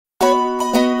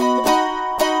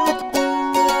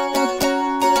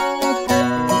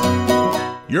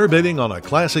You're bidding on a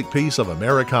classic piece of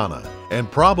Americana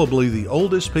and probably the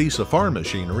oldest piece of farm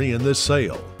machinery in this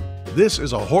sale. This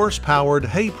is a horse-powered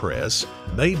hay press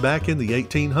made back in the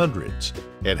 1800s.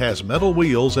 It has metal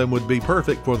wheels and would be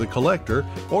perfect for the collector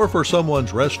or for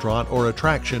someone's restaurant or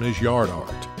attraction as yard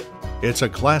art. It's a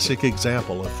classic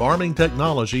example of farming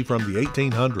technology from the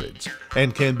 1800s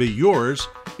and can be yours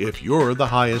if you're the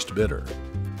highest bidder.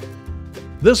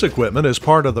 This equipment is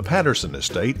part of the Patterson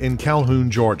estate in Calhoun,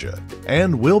 Georgia,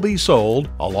 and will be sold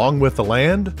along with the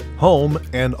land, home,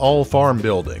 and all farm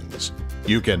buildings.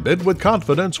 You can bid with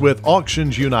confidence with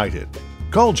Auctions United.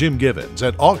 Call Jim Givens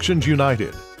at Auctions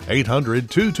United,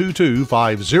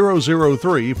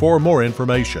 800-222-5003 for more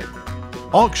information.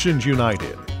 Auctions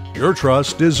United. Your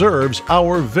trust deserves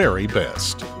our very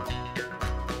best.